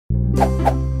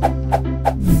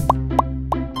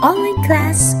Online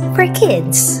class for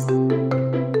kids.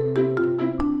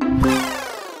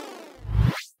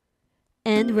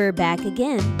 And we're back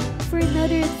again for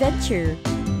another adventure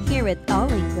here at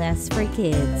Online Class for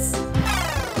Kids.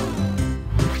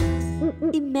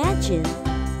 Imagine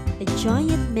a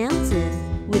giant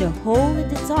mountain with a hole in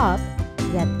the top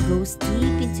that goes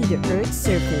deep into the Earth's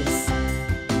surface.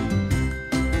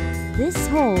 This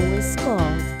hole is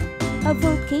called a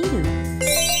volcano.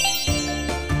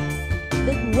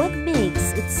 But what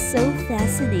makes it so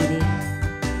fascinating?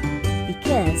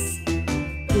 Because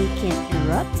they can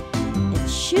erupt and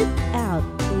shoot out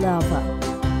lava.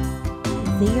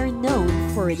 They are known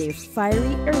for their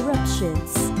fiery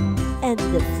eruptions and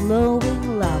the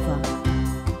flowing lava.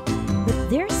 But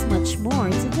there's much more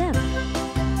to them.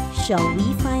 Shall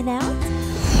we find out?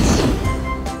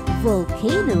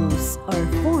 Volcanoes are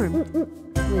formed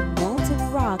when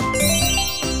molten rock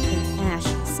and ash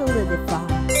solidify,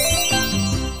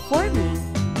 forming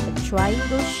a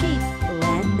triangle-shaped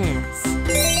landmass.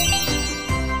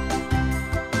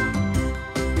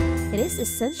 It is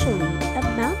essentially a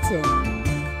mountain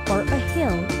or a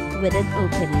hill with an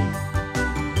opening.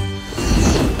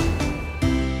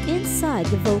 Inside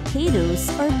the volcanoes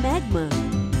are magma.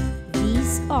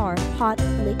 These are hot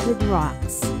liquid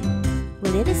rocks.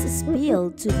 When it is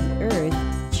spilled to the earth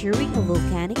during a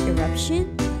volcanic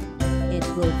eruption, it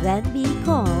will then be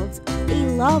called a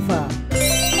lava.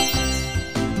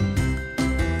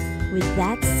 With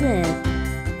that said,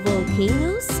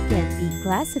 volcanoes can be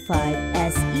classified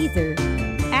as either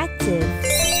active,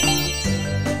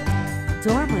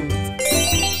 dormant,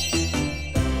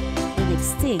 and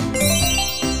extinct.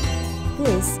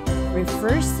 This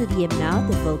refers to the amount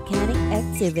of volcanic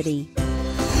activity.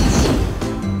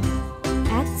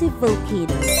 Active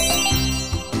volcano.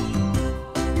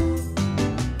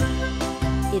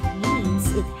 It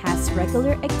means it has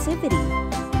regular activity.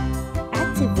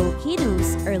 Active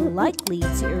volcanoes are likely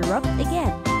to erupt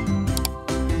again.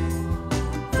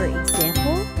 For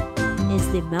example, is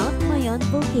the Mount Mayon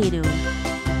volcano.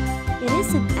 It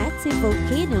is an active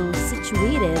volcano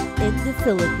situated in the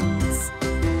Philippines.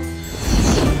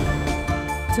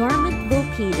 Dormant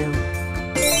volcano.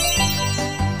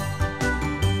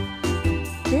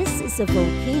 This is a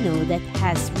volcano that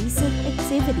has recent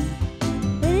activity,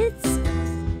 but it's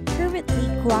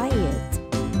currently quiet.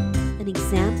 An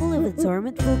example of a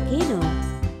dormant volcano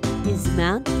is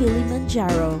Mount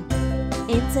Kilimanjaro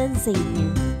in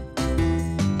Tanzania.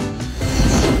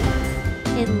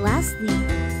 And lastly,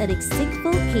 an extinct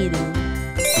volcano.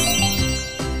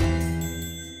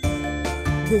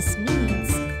 This means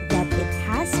that it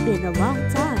has been a long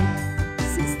time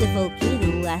since the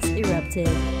volcano last erupted.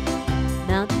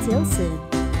 Mount Tilson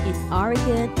in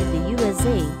Oregon in the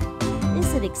USA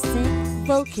is an extinct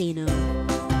volcano.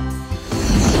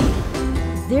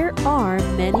 There are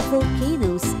many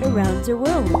volcanoes around the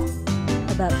world.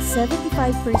 About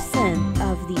 75%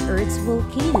 of the Earth's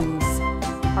volcanoes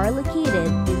are located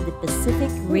in the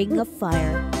Pacific Ring of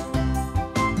Fire.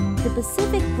 The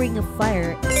Pacific Ring of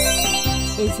Fire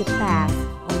is a path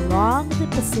along the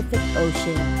Pacific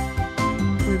Ocean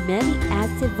where many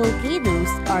active volcanoes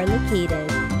are located.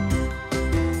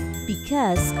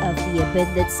 Because of the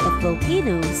abundance of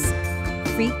volcanoes,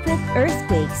 frequent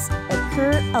earthquakes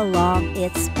occur along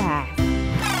its path.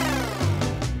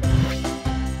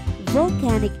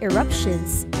 Volcanic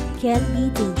eruptions can be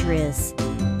dangerous,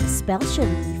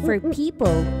 especially for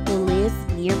people who live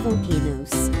near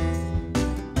volcanoes.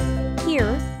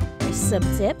 Here are some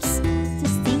tips to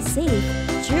stay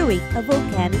safe during a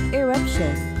volcanic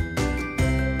eruption.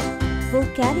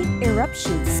 Volcanic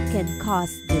eruptions can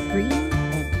cause debris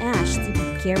and ash to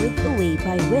be carried away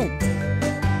by wind.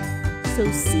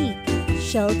 So seek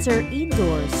shelter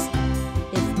indoors,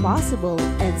 if possible,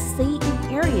 and stay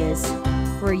in areas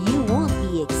where you won't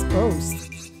be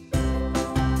exposed.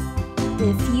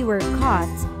 If you were caught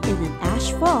in an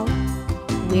ash fall,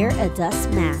 wear a dust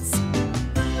mask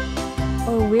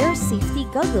or wear safety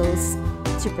goggles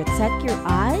to protect your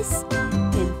eyes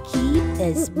and keep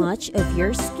as much of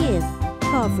your skin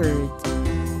covered.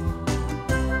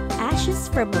 Ashes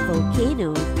from a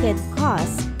volcano can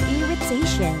cause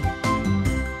irritation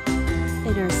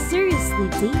and are seriously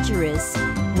dangerous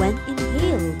when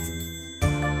inhaled.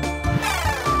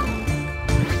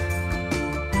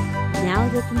 Now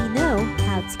that we know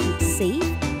how to keep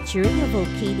safe during a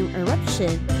volcano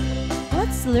eruption,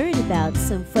 let's learn about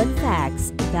some fun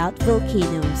facts about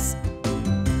volcanoes.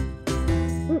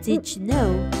 Did you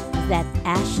know that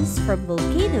ashes from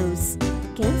volcanoes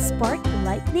can spark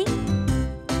lightning?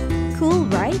 Cool,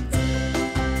 right?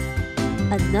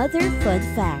 Another fun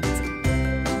fact.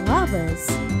 lavas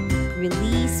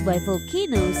released by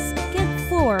volcanoes can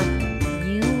form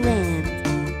new land.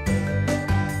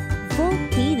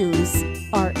 Volcanoes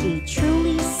are a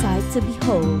truly sight to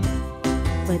behold,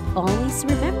 but always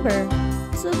remember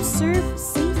to observe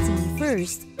safety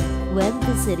first when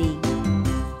visiting,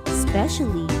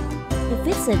 especially if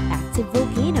it's an active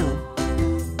volcano.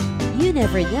 You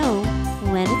never know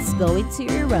when it's going to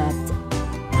erupt.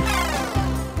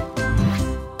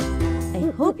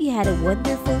 I hope you had a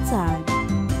wonderful time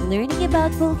learning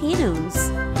about volcanoes.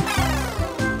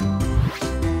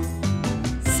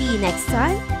 See you next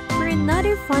time for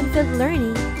another fun-filled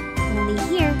learning only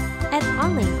here at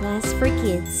Online Class for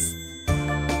Kids.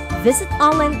 Visit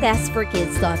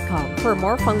onlineclassforkids.com for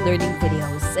more fun learning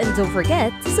videos, and don't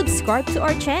forget to subscribe to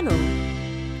our channel.